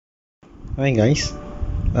Hi guys,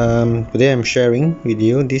 today I'm sharing with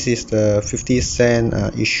you. This is the 50 cent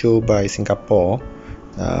issue by Singapore.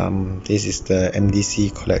 This is the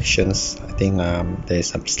MDC collections. I think there is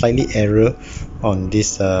some slightly error on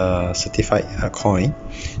this certified coin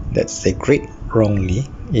that they grade wrongly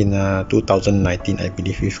in 2019. I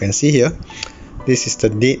believe you can see here. This is the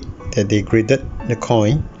date that they graded the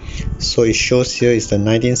coin. So it shows here is the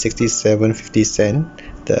 1967 50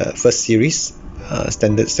 cent, the first series.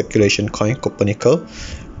 Standard circulation coin, copper-nickel,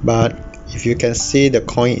 but if you can see the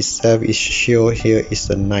coin itself is shown here is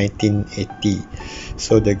the 1980,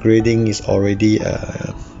 so the grading is already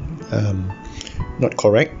not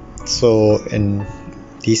correct. So, and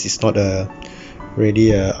this is not a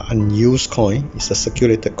really unused coin, it's a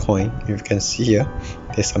circulated coin. If you can see here,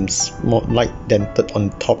 there's some small light dented on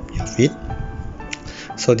top of it.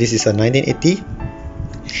 So this is a 1980,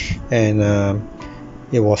 and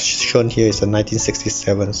it was shown here is a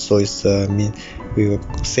 1967, so it's we will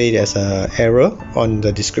say there's a error on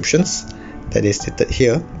the descriptions that is stated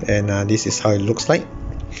here, and this is how it looks like.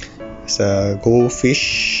 It's a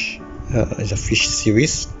goldfish, it's a fish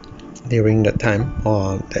series during that time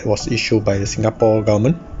that was issued by the Singapore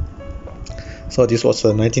government. So this was a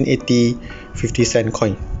 1980 50 cent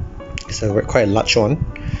coin. It's a quite a large one.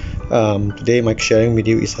 Today my sharing with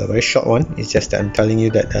you is a very short one. It's just that I'm telling you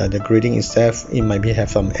that the grading itself, it might have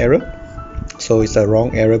some error, so it's a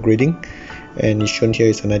wrong error grading, and it's shown here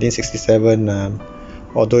is a 1967.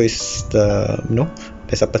 Although it's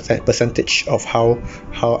there's a percentage of how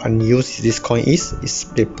unused this coin is.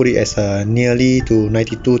 They put it as nearly to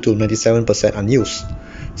 92 to 97% unused.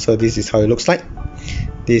 So this is how it looks like.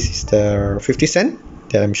 This is the 50 cent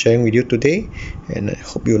that I'm sharing with you today, and I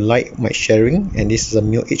hope you like my sharing. And this is a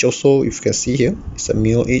mill age also. If you can see here, it's a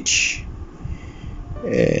mill age,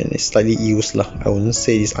 and it's slightly used lah. I wouldn't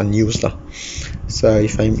say it's unused lah. So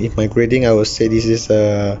if my grading, I would say this is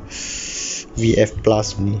a VF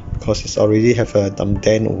plus only, because it's already have a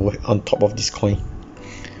dent on top of this coin.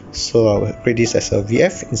 So I will grade this as a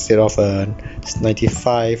VF instead of a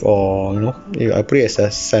 95, or I put it as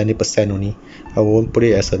a 70% only. I won't put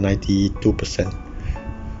it as a 92%.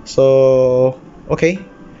 So okay,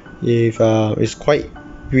 if it's quite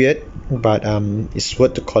weird, but it's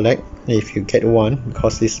worth to collect if you get one,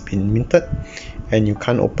 because it's been minted and you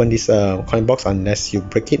can't open this coin box unless you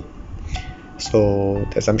break it. So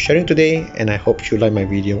that's I'm sharing today, and I hope you like my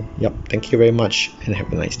video. Yep, thank you very much and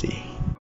have a nice day.